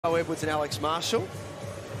Edwards and Alex Marshall,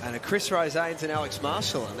 and a Chris Rosanes and Alex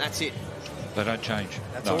Marshall, and that's it. They don't change.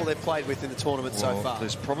 That's all they've played with in the tournament so far.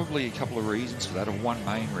 There's probably a couple of reasons for that, and one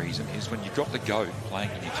main reason is when you've got the GOAT playing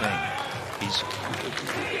in your team,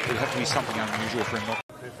 it'll have to be something unusual for him not.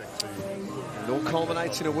 It all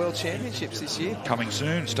culminates in a World Championships this year. Coming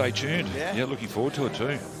soon, stay tuned. Yeah, looking forward to it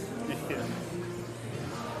too.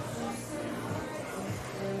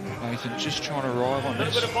 Nathan just trying to arrive on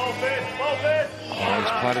this. Oh,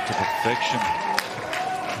 he's played it to perfection.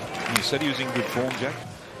 You said he was in good form, Jack.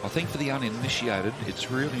 I think for the uninitiated,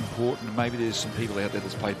 it's really important. Maybe there's some people out there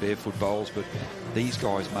that's played barefoot bowls, but these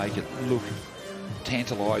guys make it look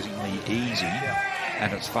tantalisingly easy,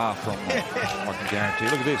 and it's far from that, I can guarantee.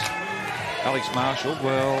 Look at this. Alex Marshall,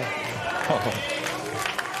 well,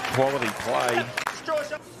 quality play.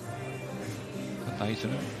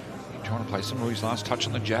 Nathan trying to play some of his last touch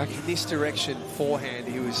on the jack. In this direction, forehand,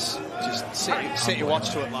 he was just set your watch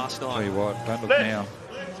to it last night. Tell you what, don't look now.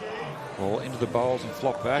 Ball into the bowls and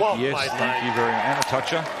flop back. Yes, thank you very much. And a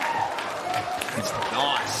toucher. It's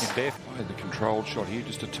nice. The controlled shot here,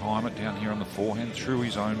 just to time it down here on the forehand through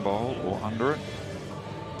his own bowl or under it.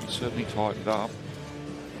 He certainly tightened up.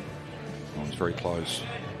 Oh, it's very close.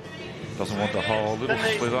 Doesn't want the hole. Little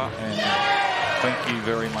slither. And thank you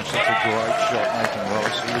very much. That's a great shot, Nathan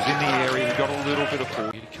Rice. He was in the area. He got a little bit of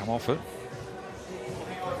forward to come off it.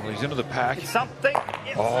 Well, he's into the pack. Something.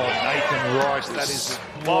 Oh, Nathan Rice. That is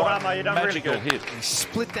well done, mate. You've done magical really good. hit. He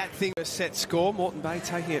split that thing. Set score. Moreton Bay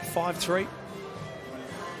taking it 5-3.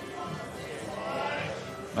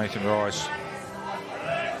 Nathan Rice.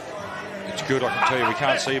 It's good, I can tell you. We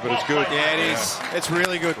can't see it, but it's good. Yeah, it is. It's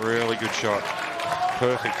really good. Really good shot.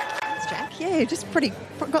 Perfect. Jack, yeah, just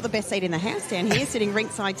got the best seat in the house down here, sitting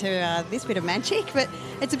ringside to this bit of magic. But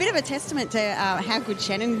it's a bit of a testament to how good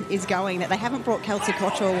Shannon is going that they haven't brought Kelsey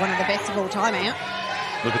Cottrell, one of the best of all time, out.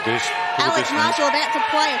 Look at this. Alex Marshall about to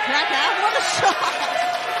play a cracker. What a shot!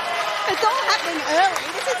 It's all happening early.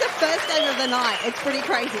 This is the first game of the night. It's pretty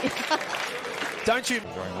crazy. Don't you?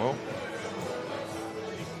 Going well.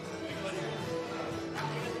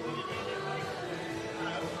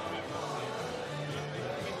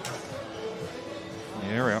 In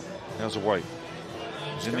the area. How's the weight?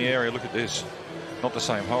 He's in the area. Look at this. Not the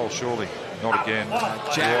same hole, surely. Not again.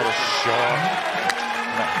 Jack. What a shot.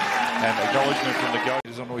 And acknowledgement from the GOAT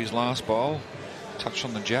is onto his last bowl. Touch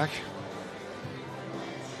on the jack.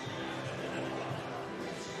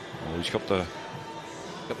 Oh, he's got the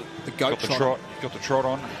GOAT trot. Got the trot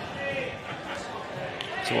on.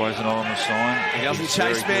 It's always an anonymous sign. He doesn't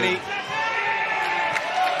chase many.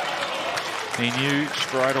 He knew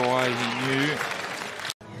straight away. He knew.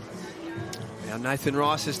 Now Nathan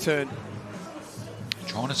Rice's turn.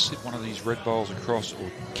 Trying to sit one of these red bowls across or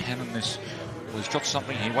cannon this. Well, he's got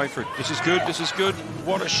something here. Wait for it. This is good. This is good.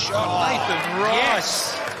 What a shot, Nathan Rice.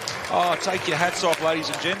 Yes. Oh, take your hats off, ladies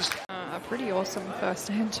and gents. A pretty awesome first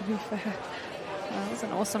hand, to be fair. It was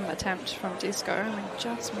an awesome attempt from Disco. I mean,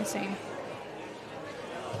 just missing.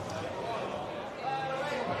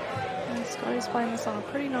 And Scotty's playing this on a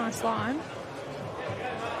pretty nice line.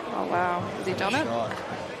 Oh, wow. Has he done it?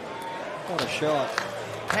 What a shot.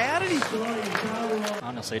 How did he? I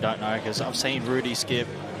honestly don't know, because I've seen Rudy skip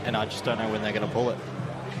and I just don't know when they're going to pull it.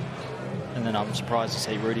 And then I'm surprised to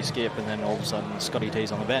see Rudy skip and then all of a sudden Scotty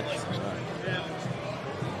T's on the bench. So.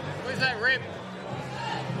 Where's that rip?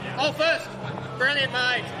 Oh, first. Brilliant,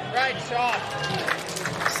 mate. Great shot.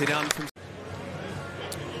 Sit down from.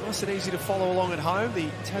 Nice and easy to follow along at home. The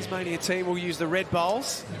Tasmania team will use the red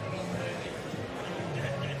bowls.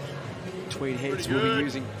 Tweed heads will be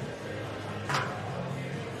using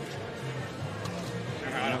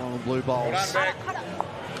blue bowls. That's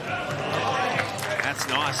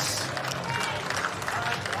nice.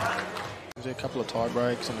 There's a couple of tie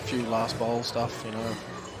breaks and a few last bowl stuff, you know.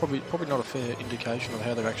 Probably not a fair indication of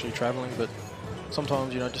how they're actually travelling, but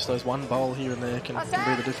sometimes, you know, just those one bowl here and there can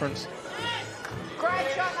be the difference.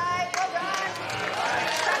 Great shot, mate. Well done.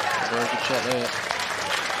 Very good shot there.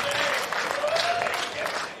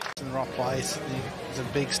 In the right place. It's a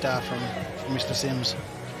big start from Mr. Sims.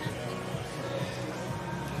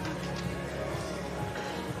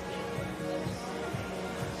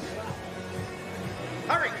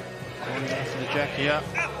 Hurry. Going after the jack here.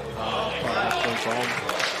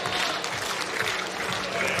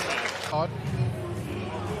 Odd.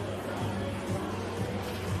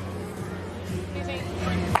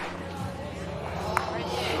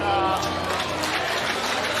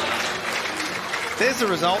 There's the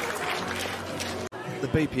result. The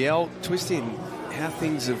BPL twist in how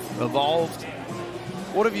things have evolved.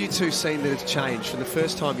 What have you two seen that has changed from the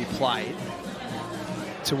first time you played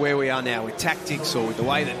to where we are now with tactics or with the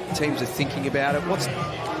way that teams are thinking about it?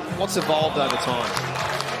 What's evolved over time?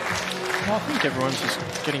 Well, I think everyone's just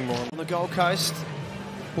getting more on the Gold Coast.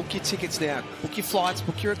 Book your tickets now. Book your flights.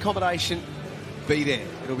 Book your accommodation. Be there.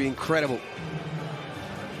 It'll be incredible.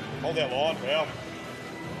 Hold that line, well.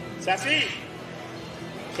 Sassy.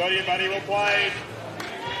 Got you, buddy. Well played.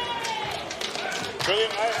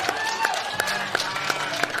 Brilliant, mate.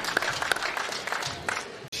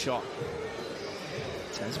 Shot.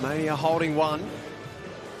 Tasmania holding one.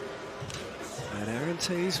 And Aaron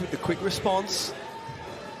Tees with the quick response.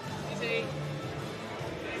 Easy.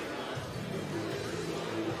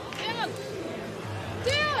 Down.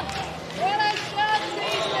 Down.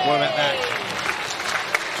 What about that?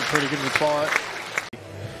 It's a pretty good reply.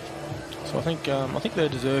 So I think they're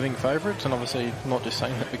deserving favourites, and obviously I'm not just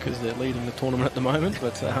saying that because they're leading the tournament at the moment,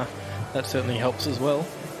 but that certainly helps as well.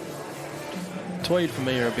 Tweed for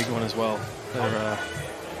me are a big one as well.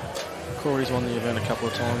 Corey's won the event a couple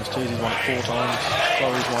of times, Teesy's won it 4 times,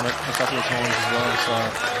 Corey's won it a couple of times as well.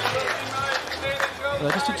 So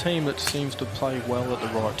they're just a team that seems to play well at the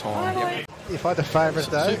right time. Yep. If I had a favourite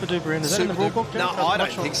though, Super Duper in, is that in the rule book? No, I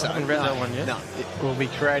don't think so. I haven't read that one yet. No. we'll be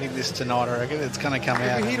creating this tonight, I reckon. It's going to come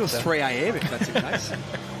out. We're here till 3 a.m. if that's the case.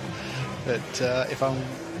 But if I'm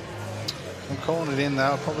calling it in though,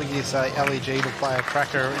 I'll probably just say LEG to play a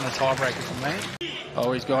cracker in a tiebreaker for me.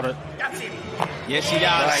 Oh, he's got it. Yes, he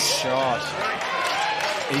does. Great shot.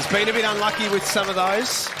 He's been a bit unlucky with some of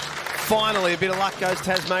those. Finally, a bit of luck goes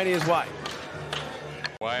Tasmania's way.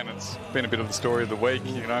 And it's been a bit of the story of the week.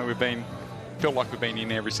 You know, felt like we've been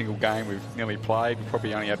in every single game we've nearly played. We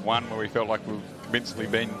probably only had one where we felt like we've convincingly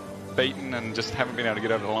been beaten and just haven't been able to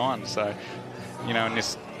get over the line. So, you know, in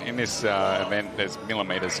this event, there's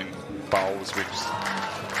millimetres in bowls which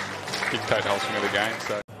dictate ultimately the game.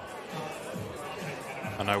 So.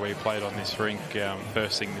 I know we played on this rink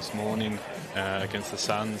first thing this morning against the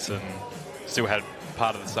Suns, and still had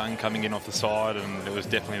part of the sun coming in off the side, and it was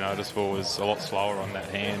definitely noticeable. It was a lot slower on that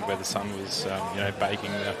hand where the sun was,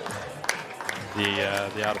 baking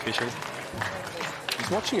the artificial. I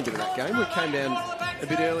was watching a bit of that game. We came down a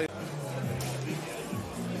bit early.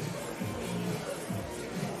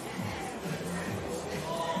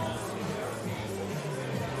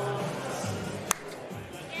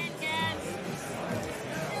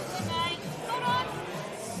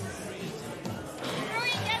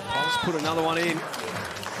 Put another one in.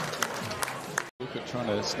 Look at trying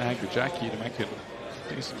to snag the jack here to make it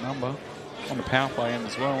a decent number on the power play end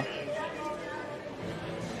as well.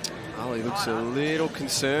 Oh, he looks a little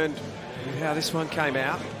concerned with how this one came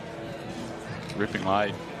out. Ripping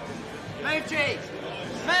late. Move, G.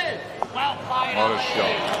 Move. Well played. What a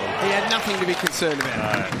shot. He had nothing to be concerned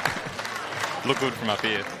about. No. Look good from up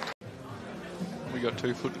here. We got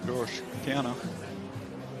 2 foot to draw a counter.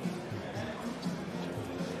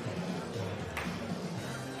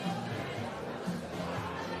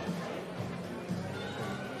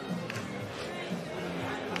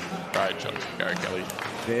 Great shot, Gary Kelly.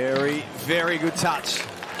 Very, very good touch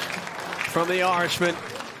from the Irishman.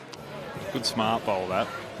 Good smart bowl, that.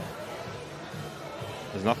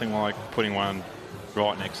 There's nothing like putting one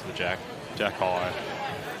right next to the jack high,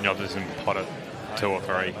 and the opposition can pot it 2 or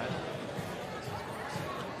 3.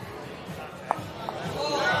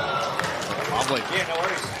 Lovely. Yeah, no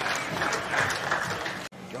worries.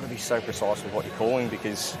 You've got to be so precise with what you're calling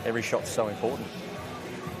because every shot's so important.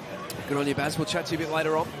 Good on you, Baz. We'll chat to you a bit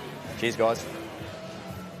later on. Cheers, guys.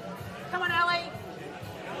 Come on, Ellie.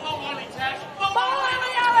 Hold on, Tash. Ball,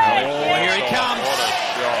 Ellie. Oh, here he comes.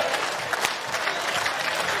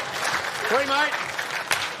 Three, mate.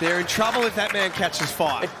 They're in trouble if that man catches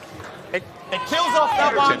 5. It kills off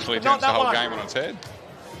that one. Potentially not turns the that whole one. game on its head.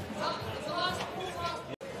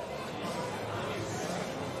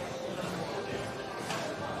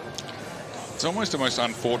 It's almost the most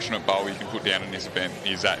unfortunate bowl you can put down in this event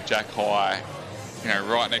is that jack high, you know,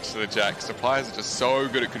 right next to the jacks. The players are just so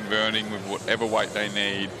good at converting with whatever weight they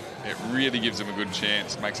need. It really gives them a good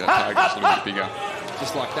chance. Makes that target just a little bit bigger.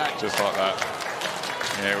 Just like that. Just like that.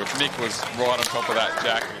 Yeah, with Nick was right on top of that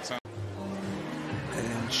jack.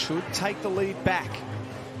 And should take the lead back.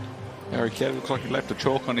 Harry Kelly looks like he left a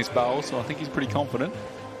chalk on his bowl, so I think he's pretty confident.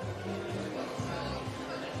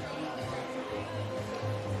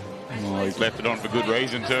 Oh, he's left it on for good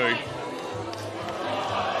reason too.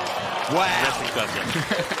 Wow.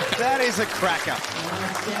 That is a cracker.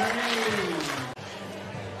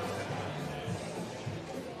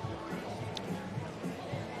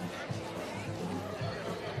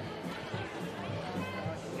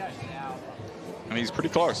 And he's pretty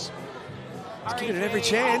close. He's getting it every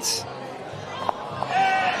chance.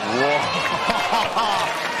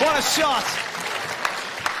 Whoa. a shot!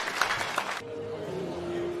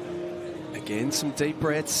 Again, some deep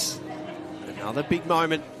breaths. Another big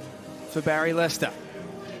moment for Barry Lester.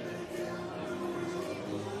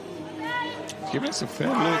 Giving us a fair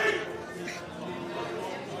look.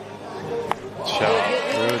 Shot.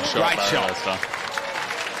 Good shot. Great shot. Lester.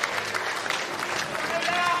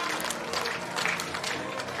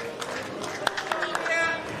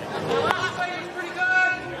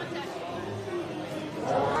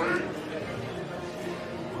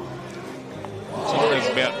 It's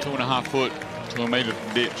about 2.5 foot to a metre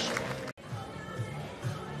from ditch.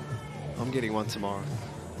 I'm getting one tomorrow.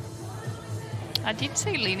 I did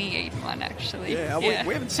see Linny eat one, actually. Yeah, we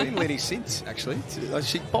haven't seen Lenny since, actually.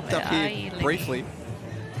 She popped up Where are here you, briefly.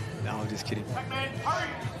 No, I'm just kidding. Hurry!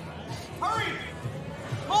 Hurry!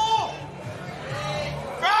 More!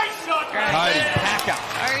 Great shot, Cody Packer.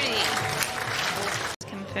 Cody.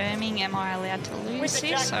 Confirming, am I allowed to lose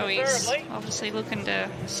this? So he's obviously looking to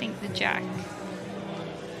sink the jack.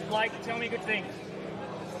 Blake, tell me good things.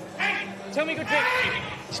 Tell me good things.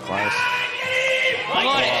 It's close. What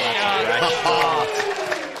a shot.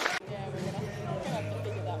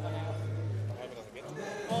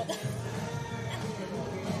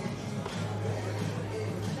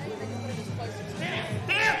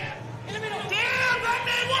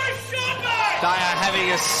 They are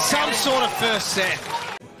having some sort of first set.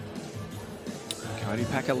 Cody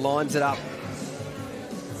Packer lines it up.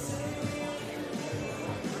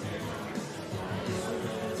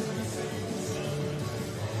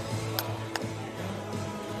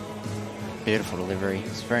 Beautiful delivery.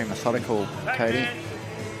 It's very methodical, Cody.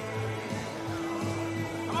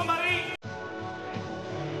 Come on, buddy!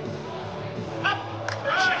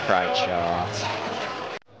 Great shot.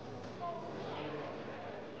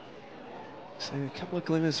 So a couple of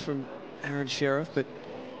glimmers from Aaron Sheriff, but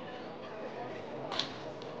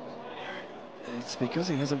it's because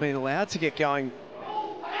he hasn't been allowed to get going.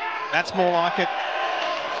 That's more like it.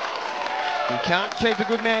 You can't keep a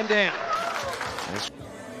good man down.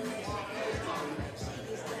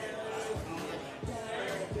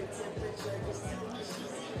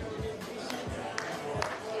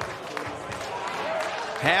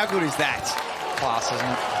 How good is that? Class, isn't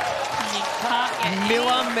it?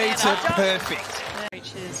 Millimetre perfect.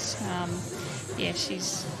 Which is, yeah,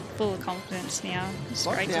 she's full of confidence now. It's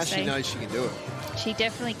Like great now to see. she knows she can do it. She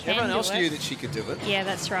definitely can. Everyone do else it. knew that she could do it. Yeah,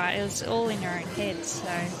 that's right. It was all in her own head. So,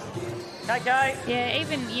 KK. yeah,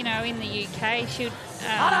 even in the UK, she'd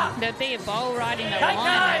there'd be a bowl right in the KK,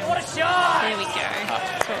 line. what a shot! There we go.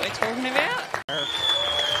 That's what we're talking about.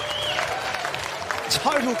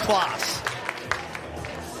 Total class.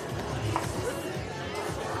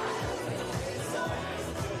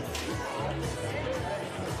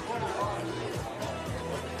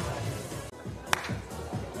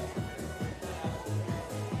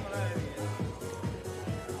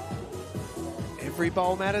 Every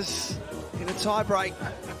bowl matters in a tie break.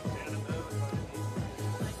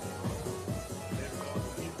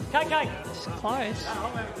 KK. It's close.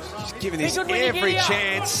 She's giving Be this good when you every get out.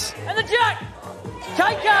 chance. And the jack!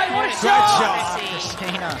 KK, what a Great shot! shot.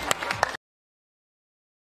 Christina.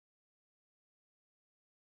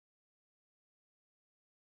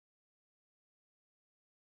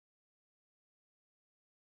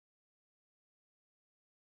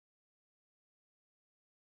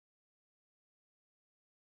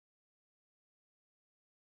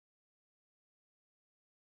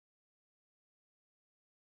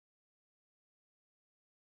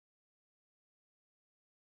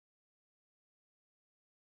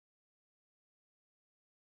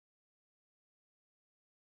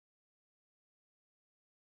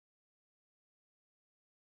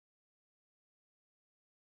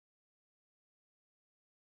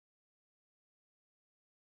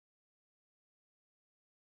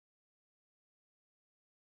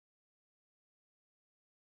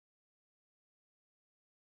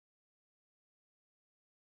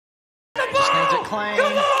 Just needs it clean.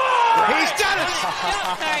 He's done it!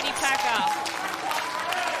 Cody Packer.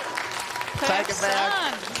 Take it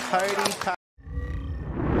back. First son. Cody Packer.